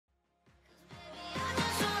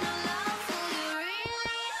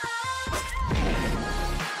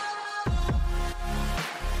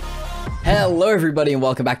Hello everybody and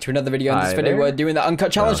welcome back to another video. In this video we're doing the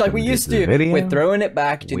uncut challenge like we used to. We're throwing it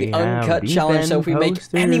back to the uncut challenge, so if we make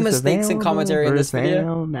any mistakes in commentary in this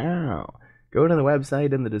video now, go to the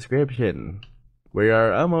website in the description. We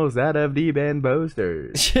are almost out of D-band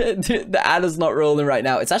posters. Dude, the ad is not rolling right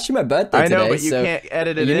now. It's actually my birthday today. I know, but you can't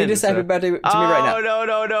edit it in. You need to say happy birthday to me right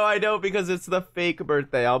now. No, I don't, because it's the fake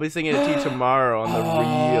birthday. I'll be singing it to you tomorrow on the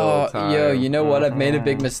real time. Yo, you know what? I've made a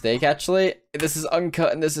big mistake, actually. This is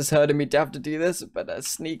uncut, and this is hurting me to have to do this, but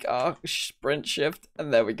sneak arc, sprint shift,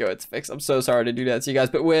 and there we go. It's fixed. I'm so sorry to do that to you guys,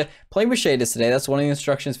 but we're playing with shaders today. That's one of the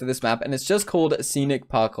instructions for this map, and it's just called Scenic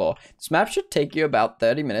Parkour. This map should take you about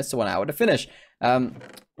 30 minutes to 1 hour to finish.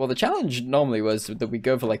 Well, the challenge normally was that we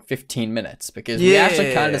go for like 15 minutes because we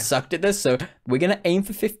actually kind of sucked at this. So we're going to aim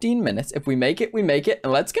for 15 minutes. If we make it, we make it,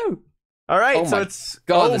 and let's go. All right, so it's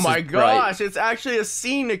oh my gosh, it's actually a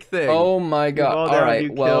scenic thing. Oh my god! All right,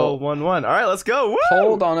 well, 1-1. All right, let's go. Woo!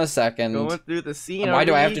 Hold on a second. Going through the scene. Why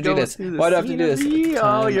do I have to do this? Why do I have to do this?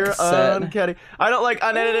 Oh, you're unkidding. I don't like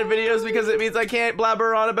unedited videos because it means I can't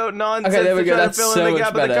blabber on about nonsense. Okay, there we go. That's so much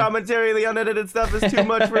better. better. The commentary, the unedited stuff is too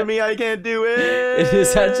much for me. I can't do it. It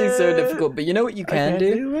is actually so difficult. But you know what you can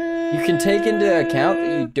do? You can take into account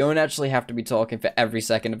that you don't actually have to be talking for every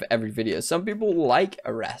second of every video. Some people like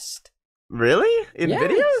a rest. Really? In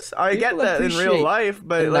videos? I get that in real life,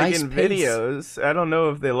 but like in videos, I don't know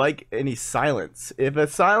if they like any silence. If a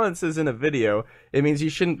silence is in a video, it means you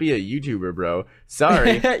shouldn't be a YouTuber, bro.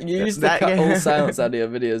 Sorry. You used to cut all silence out of your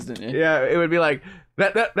videos, didn't you? Yeah, it would be like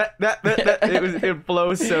that. It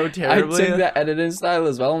flows so terribly. I took that editing style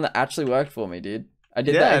as well, and it actually worked for me, dude. I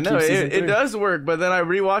did that. Yeah, no, it does work. But then I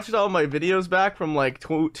rewatched all my videos back from like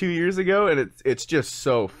 2 years ago, and it's just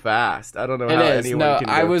so fast. I don't know how anyone can.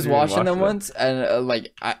 I was watching them once, and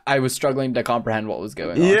like I was struggling to comprehend what was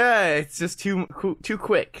going on. Yeah, it's just too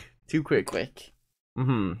quick. You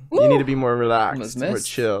need to be more relaxed, more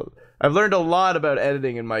chill. I've learned a lot about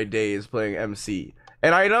editing in my days playing MC.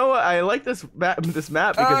 And I know I like this map because it's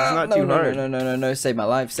not too hard. No, save my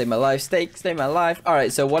life, save my life, stay my life. All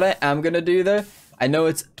right, so what I am gonna do though, I know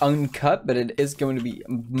it's uncut, but it is going to be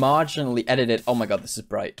marginally edited. Oh my god, this is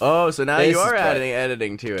bright. Oh, so now you are adding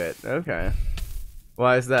editing to it. Okay.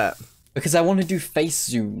 Why is that? Because I want to do face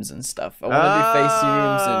zooms and stuff. I want to do face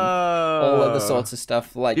zooms and all other sorts of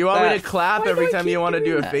stuff like that. Do you want me to clap every time you want to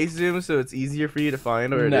do a face zoom so it's easier for you to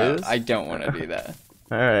find where it is? No, I don't want to do that.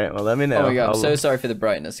 Alright, well let me know. Oh my god, I'm so sorry for the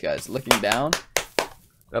brightness, guys. Looking down.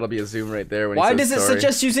 That'll be a zoom right there when Why does it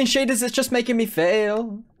suggest using shaders? It's just making me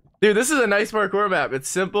fail. Dude, this is a nice parkour map. It's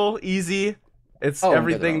simple, easy. It's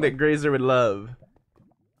everything that Graser would love.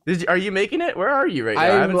 Are you making it? Where are you right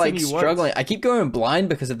now? I'm like struggling. Once. I keep going blind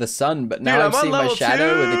because of the sun, but now I'm seeing my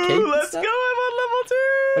shadow with the cape. Let's go, I'm on level 2!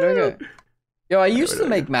 Where do I go? Yo, I used to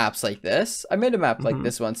make maps like this. I made a map like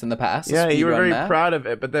this once in the past. Yeah, you were very proud of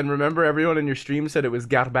it, but then remember everyone in your stream said it was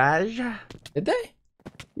garbage? Did they?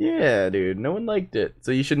 Yeah, dude, no one liked it.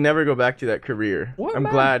 So you should never go back to that career. I'm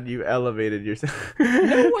glad you elevated yourself.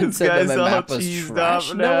 No one said that my map was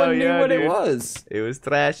trash. No one knew what it was. It was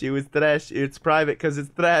trash. It was trash. It's private because it's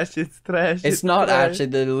trash. It's trash. It's not actually.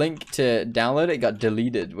 The link to download it got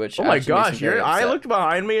deleted, which oh my gosh, I looked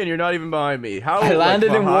behind me and you're not even behind me. How I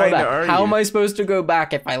landed in water. How am I supposed to go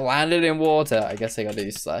back if I landed in water? I guess I gotta do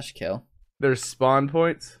 /kill. There's spawn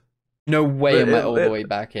points. No way am I all the way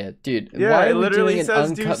back here. Dude, why are we doing an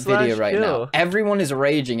uncut video right now? Everyone is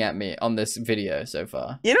raging at me on this video so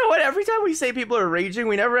far. You know what? Every time we say people are raging,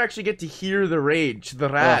 we never actually get to hear the rage, the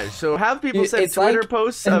rage. So have people send Twitter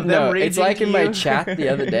posts of them raging. It's like in my chat the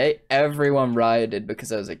other day, everyone rioted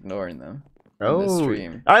because I was ignoring them. Oh,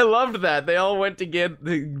 I loved that. They all went to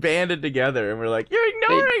banded together and were like, "You're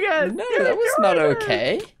ignoring us." No, that was not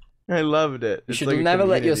okay. I loved it. You should never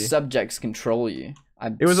let your subjects control you.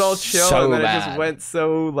 It was all chill and then it just went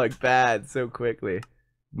so like bad so quickly.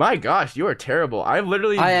 My gosh, you are terrible. I've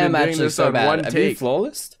literally been doing this on one take. Are you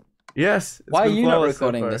flawless? Yes. Why are you not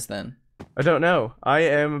recording this then? I don't know. I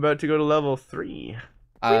am about to go to level 3.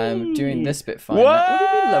 I'm doing this bit fine. What do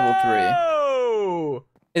you mean level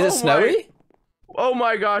 3? Is it snowy? Oh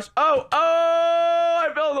my gosh. Oh, I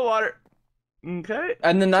fell in the water. Okay.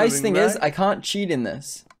 And the nice thing is I can't cheat in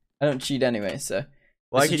this. I don't cheat anyway, so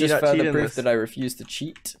why this is just further proof that I refuse to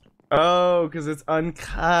cheat. Oh, because it's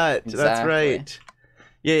uncut. Exactly. That's right.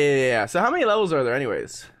 Yeah. So how many levels are there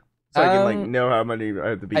anyways? So I can like know how many I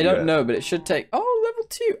have to be. I don't know, but it should take. Oh, level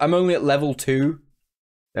 2. I'm only at level 2.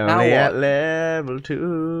 Only at level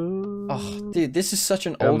 2. Oh, dude, this is such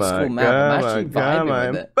an old school map. I'm actually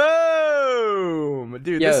vibing with it. Boom!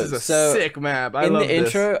 dude, this is a sick map. I love this. In the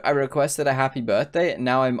intro, I requested a happy birthday.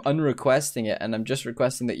 Now I'm unrequesting it, and I'm just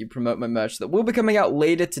requesting that you promote my merch that will be coming out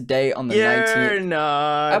later today on the 19th. You're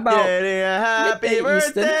not getting a happy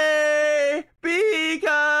birthday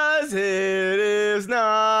because it is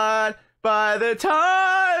not. By the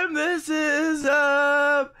time this is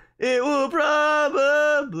up, it will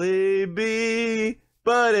probably be.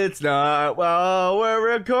 But it's not while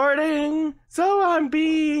we're recording, so I'm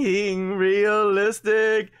being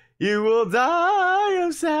realistic. You will die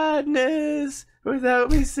of sadness without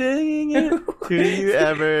me singing it to you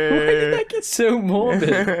ever. Why did that get so morbid?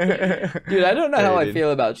 Dude, I don't know how I feel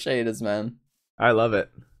about shaders, man. I love it.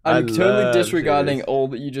 I'm totally disregarding all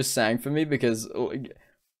that you just sang for me because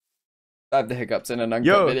I have the hiccups in an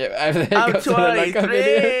uncut video. I have the hiccups in an uncut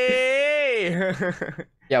video.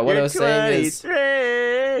 Yeah, what I was saying is,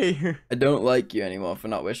 I don't like you anymore for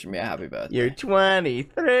not wishing me a happy birthday. You're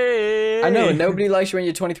 23. I know, nobody likes you when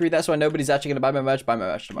you're 23. That's why nobody's actually gonna buy my merch. Buy my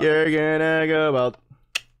merch tomorrow. You're gonna go bald.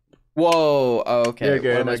 Whoa. Oh, okay. You're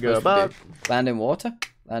gonna go bald. Land in water.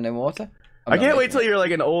 Land in water. I can't wait till you're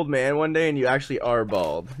like an old man one day and you actually are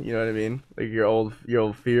bald. You know what I mean? Like your old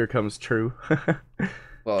fear comes true.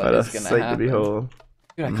 Well, it is gonna happen.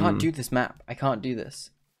 Dude, I can't do this map. I can't do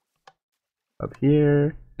this. Up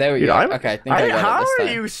here. There we go. Okay, I think I got it this How time.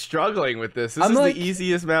 are you struggling with this? This is the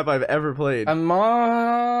easiest map I've ever played. I'm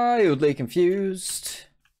mildly confused.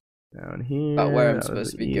 Down here. About where I'm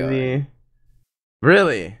supposed to be going.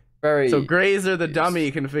 Really? Very. So Graser the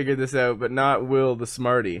dummy can figure this out, but not Will the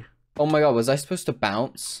smarty. Oh my god, was I supposed to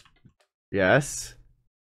bounce? Yes.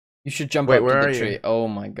 You should jump up to the tree. Oh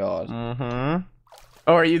my god. Mm-hmm.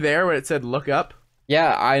 Oh, are you there when it said look up?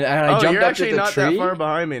 Yeah, I jumped up to the tree. You're actually not that far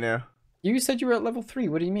behind me now. You said you were at level 3.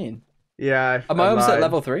 What do you mean? Yeah, Am I almost at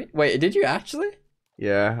level 3? Wait, did you actually?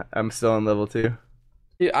 Yeah, I'm still on level 2.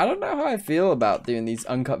 Dude, I don't know how I feel about doing these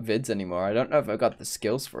uncut vids anymore. I don't know if I've got the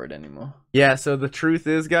skills for it anymore. Yeah, so the truth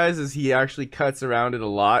is, guys, is he actually cuts around it a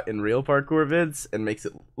lot in real parkour vids and makes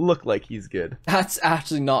it look like he's good. That's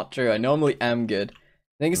actually not true. I normally am good.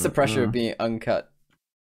 I think it's the pressure of being uncut.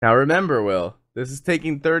 Now remember, Will, this is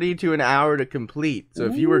taking 30 to an hour to complete. So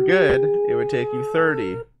if you were good, it would take you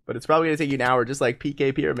 30. But it's probably going to take you an hour, just like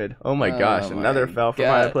PK Pyramid. Oh my gosh, another fell from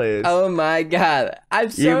my place. Oh my god, I'm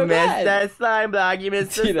so You missed that slime block, you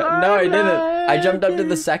missed the slime block. No, I didn't. I jumped up to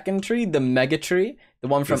the second tree, the mega tree, the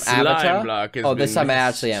one from Avatar. Oh, this time I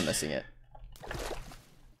actually am missing it.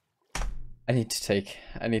 I need to take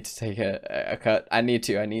a cut. I need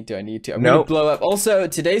to. I'm gonna blow up. Also,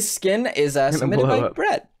 today's skin is submitted by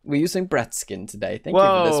Brett. We're using Brett's skin today. Thank you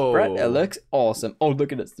for this, Brett. It looks awesome. Oh,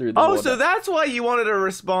 look at it through the water. So that's why you wanted a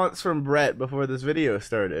response from Brett before this video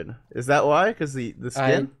started. Is that why? Because the skin?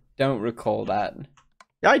 I don't recall that.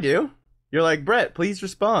 Yeah, I do. You're like, Brett, please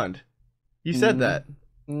respond. You said that.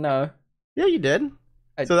 No. Yeah, you did.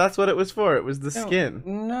 So that's what it was for. It was the skin.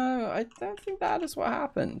 No, I don't think that is what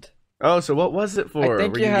happened. Oh, so what was it for?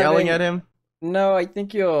 Were you yelling at him? No, I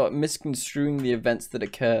think you're misconstruing the events that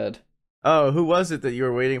occurred. Oh, who was it that you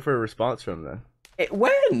were waiting for a response from then?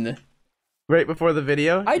 When? Right before the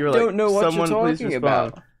video? I don't know what you're talking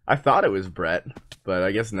about. I thought it was Brett, but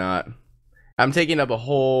I guess not. I'm taking up a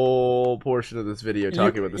whole portion of this video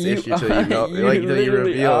talking about this issue till you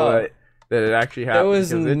reveal that it actually happened. There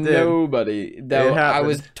was nobody. I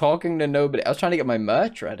was talking to nobody. I was trying to get my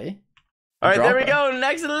merch ready. Alright, there we go.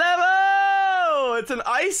 Next level! It's an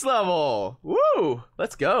ice level. Woo!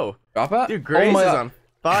 Let's go. Dropper? Dude, Grace is on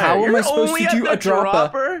fire. How am I supposed to do a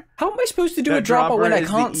dropper? How am I supposed to do a dropper when I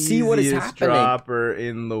can't see what is happening? Dropper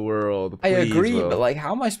in the world. I agree, but like,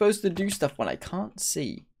 how am I supposed to do stuff when I can't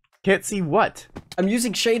see? Can't see what? I'm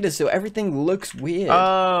using shaders, so everything looks weird.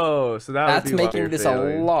 Oh, so that's making this a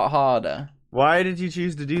lot harder. Why did you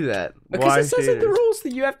choose to do that? Because it says in the rules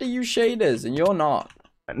that you have to use shaders, and you're not.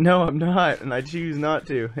 No, I'm not, and I choose not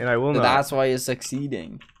to, and I will not. That's why you're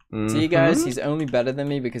succeeding. See, guys, he's only better than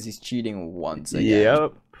me because he's cheating once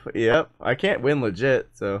again. Yep. I can't win legit,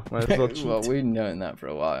 so might as well cheat. Well, we've known that for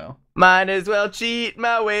a while. Might as well cheat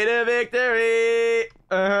my way to victory.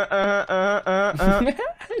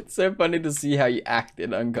 It's so funny to see how you act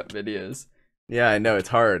in uncut videos. Yeah, I know, it's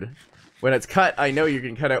hard. When it's cut, I know you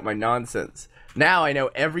can cut out my nonsense. Now I know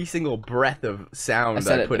every single breath of sound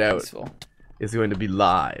I put out is going to be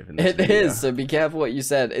live. In this video. Is, so be careful what you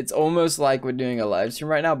said. It's almost like we're doing a live stream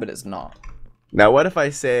right now, but it's not. Now, what if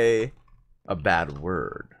I say a bad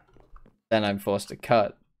word? Then I'm forced to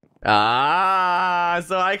cut. Ah,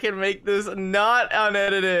 so I can make this not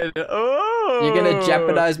unedited. Oh, you're gonna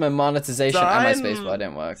jeopardize my monetization and my spacebar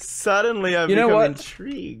didn't work. Suddenly, I've become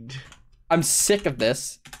intrigued. I'm sick of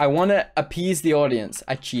this. I want to appease the audience.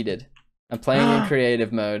 I cheated. I'm playing in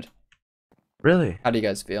creative mode. Really? How do you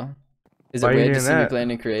guys feel? Is it Why are you weird to doing see me that?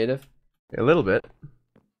 playing in creative? A little bit.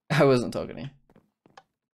 I wasn't talking to you.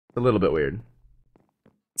 A little bit weird.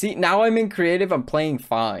 See, now I'm in creative, I'm playing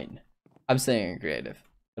fine. I'm staying in creative.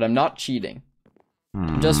 But I'm not cheating.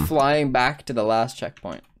 I'm just flying back to the last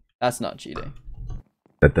checkpoint. That's not cheating.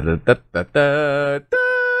 Okay,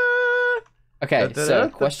 so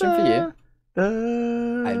question for you.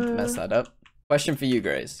 I messed that up. Question for you,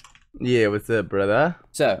 Grace. Yeah, what's up, brother?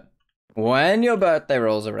 So, when your birthday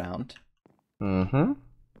rolls around,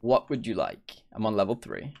 what would you like? I'm on level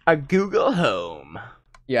 3. A Google Home.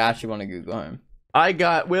 You actually want to Google Home? I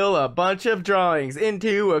got Will a bunch of drawings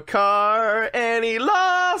into a car, and he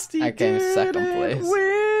lost. I came second place.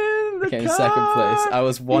 I came second place. I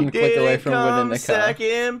was one click away from winning the car.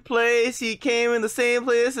 Second place. He came in the same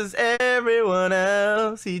place as everyone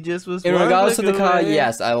else. He just was. In regards to the car,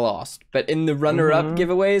 yes, I lost. But in the runner-up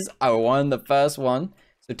giveaways, I won the first one.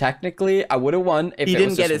 So technically, I would have won if it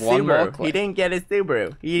was just one more click. He didn't get his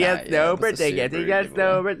Subaru. He gets no birthday gift. He gets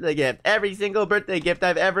no birthday gift. Every single birthday gift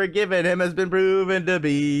I've ever given him has been proven to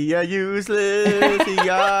be useless. He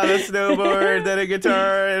got a snowboard, then a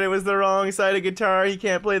guitar, and it was the wrong side of guitar. He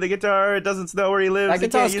can't play the guitar. It doesn't snow where he lives. He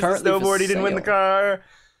can't use the snowboard. He didn't win the car.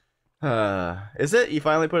 Is it? You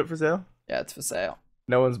finally put it for sale? Yeah, it's for sale.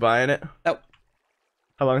 No one's buying it? Nope.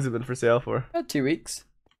 How long has it been for sale for? About 2 weeks.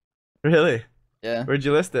 Really? Yeah. Where'd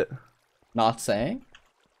you list it? Not saying.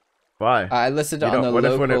 Why? I listed it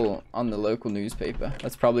on the local newspaper.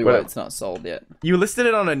 That's probably why it's not sold yet. You listed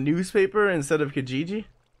it on a newspaper instead of Kijiji?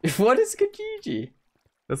 What is Kijiji?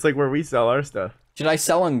 That's like where we sell our stuff. Should I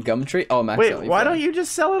sell on Gumtree? Oh, I'm Wait, why don't you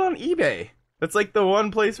just sell it on eBay? That's like the one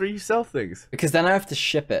place where you sell things. Because then I have to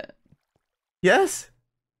ship it. Yes?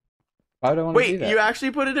 Why do I want to do that? Wait, you actually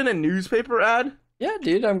put it in a newspaper ad? Yeah,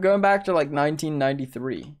 dude, I'm going back to like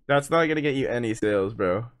 1993. That's not gonna get you any sales,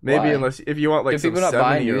 bro. Maybe if you want like some 70-year-old. Do people not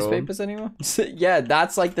buy newspapers anymore? Yeah,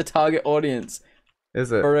 that's like the target audience.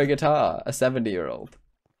 Is it? For a guitar, a 70-year-old.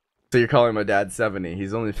 So you're calling my dad 70?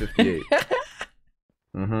 He's only 58.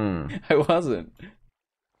 I wasn't.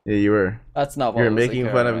 Yeah, you were. That's not what you're making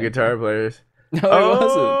fun of guitar players. No, I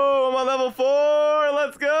wasn't. Oh, I'm on level 4.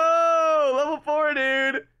 Let's go. Level 4,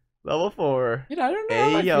 dude. Level 4. You know, I don't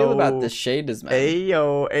know how I feel about this shaders, man.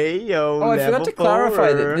 Ayo. Oh, I forgot to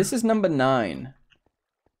clarify that this is number 9.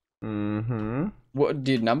 What,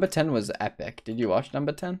 dude? Number 10 was epic. Did you watch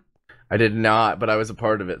number 10? I did not, but I was a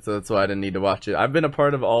part of it, so that's why I didn't need to watch it. I've been a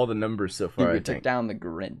part of all the numbers so far. We took down the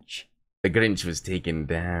Grinch. The Grinch was taken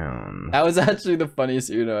down. That was actually the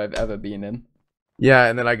funniest Uno I've ever been in. Yeah,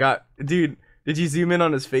 and then I got, dude. Did you zoom in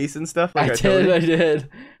on his face and stuff? Like I did.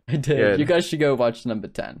 Good. You guys should go watch number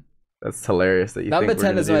 10. That's hilarious that you number think we're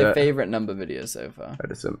 10 is do my that. favorite number video so far. I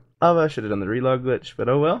just I should have done the relog glitch, but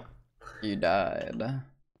oh well. You died.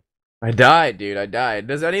 I died, dude. I died.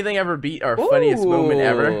 Does anything ever beat our funniest moment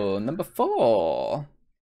ever? Number 4.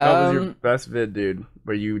 What was your best vid, dude?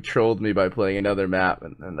 Where you trolled me by playing another map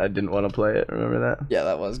and I didn't want to play it. Remember that? Yeah,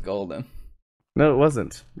 that was golden. No, it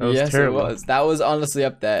wasn't. That was terrible. It was. That was honestly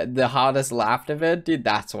up there. The hardest laughter vid, dude.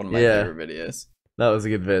 That's one of my favorite videos. That was a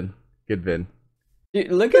good vid. Good vid.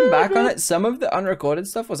 Dude, looking back on it, some of the unrecorded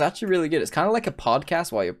stuff was actually really good. It's kind of like a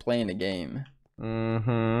podcast while you're playing a game.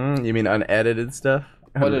 You mean unedited stuff?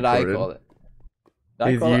 What did I call it? Did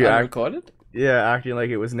I call it unrecorded? Yeah, acting like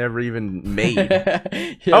it was never even made.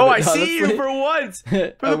 I see you for once!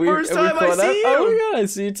 For the first time I see you! Oh my god, I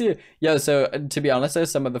see you too. Yeah, so to be honest though,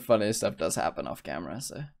 some of the funniest stuff does happen off camera,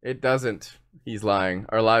 so. It doesn't. He's lying.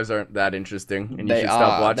 Our lives aren't that interesting, and you should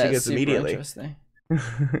stop watching us immediately. Interesting.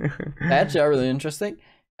 They actually are really interesting,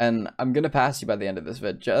 and I'm gonna pass you by the end of this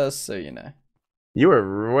vid, just so you know. You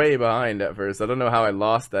were way behind at first. I don't know how I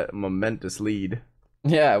lost that momentous lead.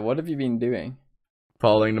 Yeah, what have you been doing?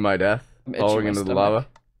 Falling to my death. Falling into the lava.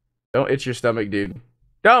 Don't itch your stomach, dude.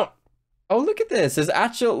 Don't! Oh, look at this. There's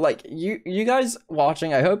actual, like, you guys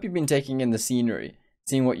watching, I hope you've been taking in the scenery.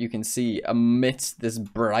 Seeing what you can see amidst this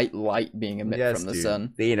bright light being emitted from the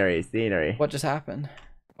sun. Scenery. What just happened?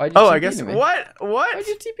 I guess what? Why'd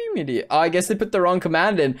you TP me to you? Oh, I guess they put the wrong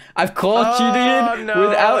command in. I've caught cheating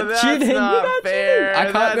without cheating. Not fair.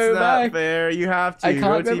 I can't go back. That's not fair. You have to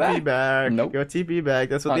go TP back. Nope. Go TP back.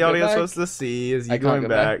 That's what the audience supposed to see is you going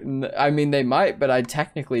back. I mean, they might, but I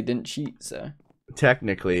technically didn't cheat, so.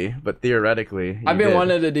 Technically, but theoretically, I've been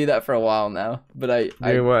wanting to do that for a while now, but I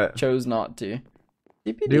chose not to.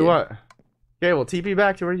 TP do what? Okay, well, TP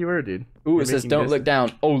back to where you were, dude. Ooh, it says don't look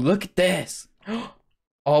down. Oh, look at this.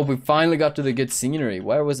 Oh, we finally got to the good scenery.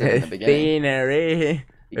 Where was it in the beginning? Scenery.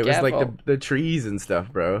 It was like the trees and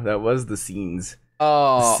stuff, bro. That was the scenes.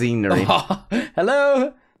 Oh. The scenery.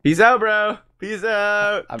 Hello. Peace out, bro. Peace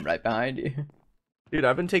out. I'm right behind you. Dude,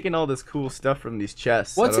 I've been taking all this cool stuff from these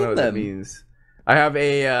chests. What's I don't know in what them? that means. I have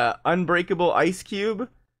a unbreakable ice cube,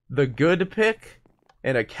 the good pick,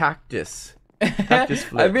 and a cactus. Cactus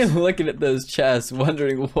flips. I've been looking at those chests,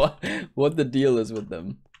 wondering what the deal is with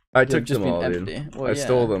them. I took them all, dude. Well, I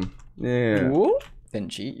stole them. Yeah. Ooh. Didn't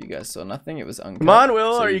cheat. You guys saw nothing. It was uncut. Come on,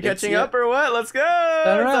 Will. So are you catching up or what? Let's go.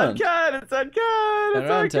 Turn around. It's uncut. It's uncut. It's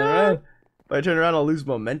uncut. Turn around. If I turn around, I'll lose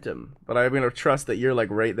momentum. But I'm gonna trust that you're like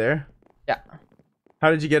right there. Yeah. How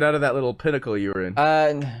did you get out of that little pinnacle you were in?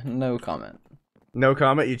 No comment. No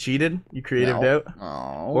comment. You cheated. You creatived out.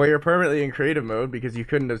 Oh. Well, you're permanently in creative mode because you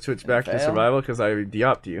couldn't have switched back to survival because I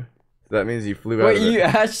de-opped you. So that means you flew out of it. Wait, you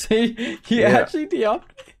actually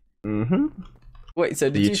de-opped me? Mm-hmm. Wait, so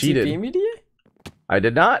did you cheated. TP me to you? I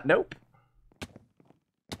did not. Nope.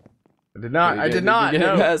 I did not. I did not.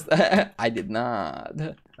 No. I did not.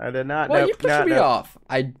 I did not. Well, nope. you pushed me off.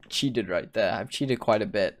 I cheated right there. I've cheated quite a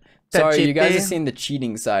bit. Sorry, you guys are seeing the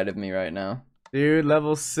cheating side of me right now. Dude,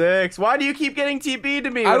 level 6. Why do you keep getting TP'd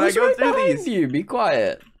to me when I go through these? You. Be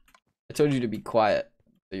quiet. I told you to be quiet.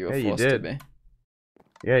 So you were forced to be.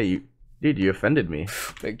 Yeah, you offended me.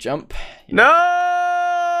 Big jump.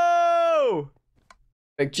 No!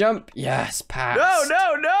 Big jump. Yes, pass.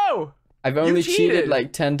 No! I've only cheated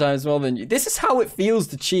like 10 times more than you. This is how it feels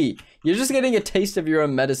to cheat. You're just getting a taste of your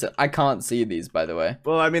own medicine. I can't see these, by the way.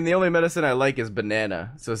 Well, I mean, the only medicine I like is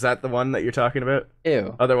banana. So is that the one that you're talking about?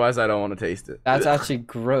 Ew. Otherwise, I don't want to taste it. That's actually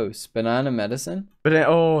gross. Banana medicine?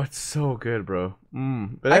 Oh, it's so good, bro.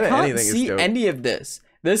 I can't see any of this.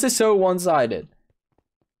 This is so one-sided.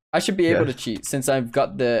 I should be able to cheat since I've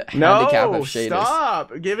got the handicap of shaders. No,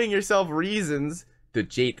 stop giving yourself reasons to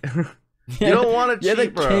cheat. You don't want to cheat, You're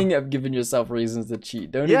the bro. king of giving yourself reasons to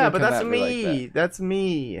cheat. Don't yeah, even but come that's at me. me. Like that. That's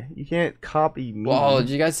me. You can't copy me. Whoa, did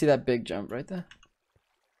you guys see that big jump right there?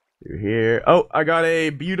 You're here. Oh, I got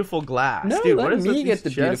a beautiful glass. No, dude, let me get the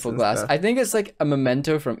beautiful glass. I think it's like a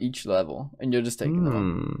memento from each level, and you're just taking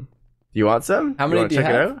them. Do you want some? How many do you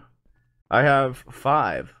have? Check it out? I have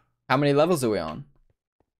 5. How many levels are we on?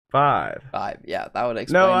 5. 5. Yeah, that would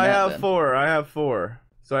explain. No, I have 4. I have 4.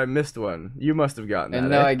 So I missed one. You must have gotten that. And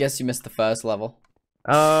no, I guess you missed the first level.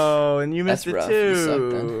 Oh, and you missed it rough.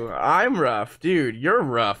 too. I'm rough, dude. You're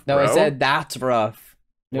rough, bro. No, I said that's rough.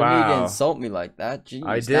 Nobody Wow. can insult me like that. Jeez.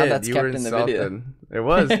 I did. Now that's you kept were in the insulted. video. It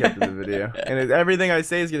was kept in the video, and everything I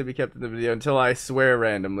say is gonna be kept in the video until I swear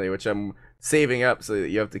randomly, which I'm saving up so that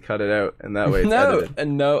you have to cut it out, and that way it's edited.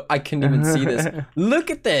 No, I couldn't even see this. Look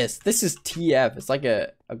at this. This is TF. It's like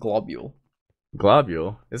a globule.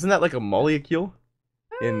 Globule? Isn't that like a molecule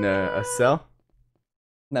in a cell?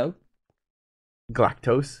 No.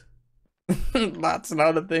 Galactose? That's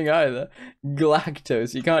not a thing either.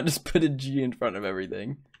 Galactose. You can't just put a G in front of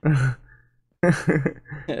everything. The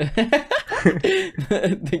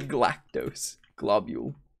galactose.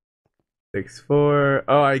 Globule. 6-4.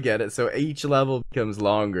 Oh, I get it. So each level becomes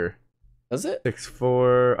longer. Does it?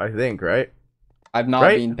 6-4, I think, right? I've not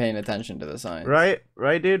been paying attention to the signs. Right,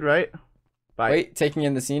 dude, right? Bye. Wait, taking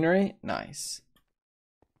in the scenery? Nice.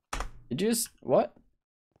 Did you just... what?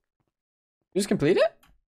 You just complete it?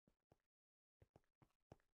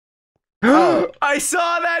 Oh. I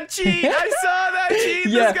saw that cheat! I saw that cheat!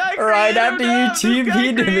 Yeah, this guy right after you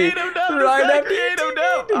TP'd to me. Right after you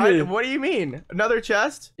TP'd to me. What do you mean? Another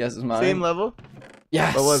chest? Yes, it's mine. Same level?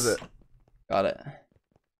 Yes. What was it? Got it.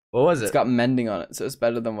 What was it? It's got mending on it, so it's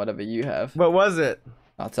better than whatever you have. What was it?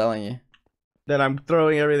 Not telling you. Then I'm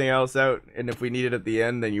throwing everything else out, and if we need it at the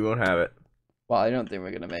end, then you won't have it. Well, I don't think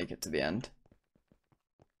we're gonna make it to the end.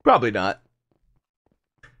 Probably not.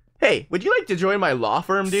 Hey, would you like to join my law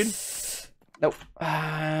firm, dude? Nope.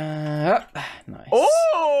 Nice.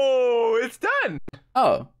 Oh, it's done.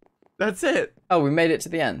 Oh. That's it. Oh, we made it to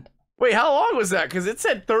the end. Wait, how long was that? Because it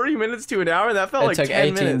said 30 minutes to an hour. That felt like 10 minutes. It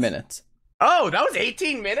took 18 minutes. Oh, that was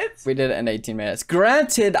 18 minutes? We did it in 18 minutes.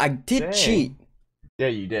 Granted, I did cheat. Yeah,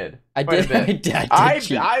 you did. I did. I did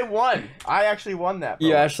cheat. I won. I actually won that.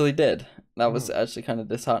 You actually did. That was actually kind of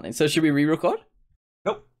disheartening. So should we re-record?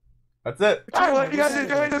 Nope. That's it. I hope you guys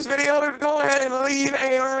enjoyed this video. Go ahead and leave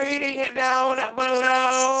a rating it down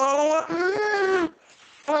below.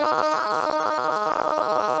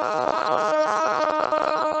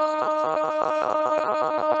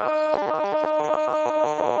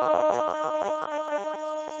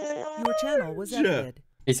 Your channel was edited.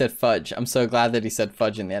 He said fudge. I'm so glad that he said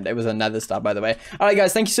fudge in the end. It was a nether star, by the way. All right,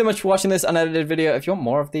 guys, thank you so much for watching this unedited video. If you want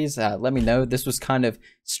more of these, let me know. This was kind of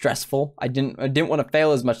stressful. I didn't want to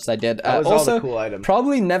fail as much as I did. That was also, all the cool items.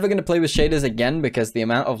 Probably never going to play with shaders again because the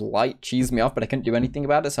amount of light cheesed me off, but I couldn't do anything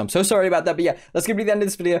about it. So I'm so sorry about that. But yeah, let's get to the end of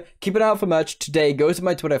this video. Keep an eye out for merch today. Go to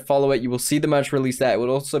my Twitter, follow it. You will see the merch release there. It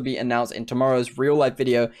will also be announced in tomorrow's real life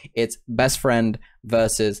video. It's best friend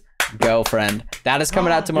versus girlfriend. That is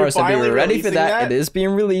coming out tomorrow, so be ready for that. It is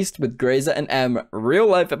being released with Graser and M real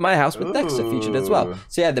life at my house with Dexter featured as well.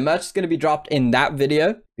 So yeah, the merch is going to be dropped in that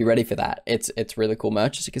video. Be ready for that. It's really cool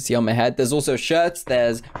merch, as you can see on my head. There's also shirts,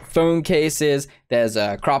 there's phone cases, there's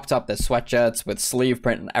a crop top, there's sweatshirts with sleeve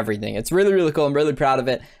print and everything. It's really cool. I'm really proud of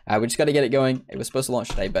it. We just got to get it going. It was supposed to launch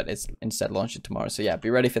today, but it's instead launching tomorrow. So yeah, be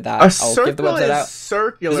ready for that. I'll give the website out.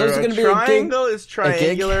 Circular. A triangle is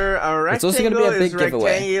triangular. A rectangle is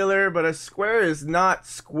rectangular, but a square is not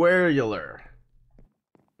squarular.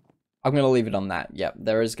 I'm gonna leave it on that. Yep,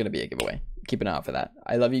 there is gonna be a giveaway. Keep an eye out for that.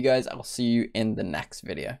 I love you guys. I'll see you in the next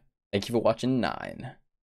video. Thank you for watching 9.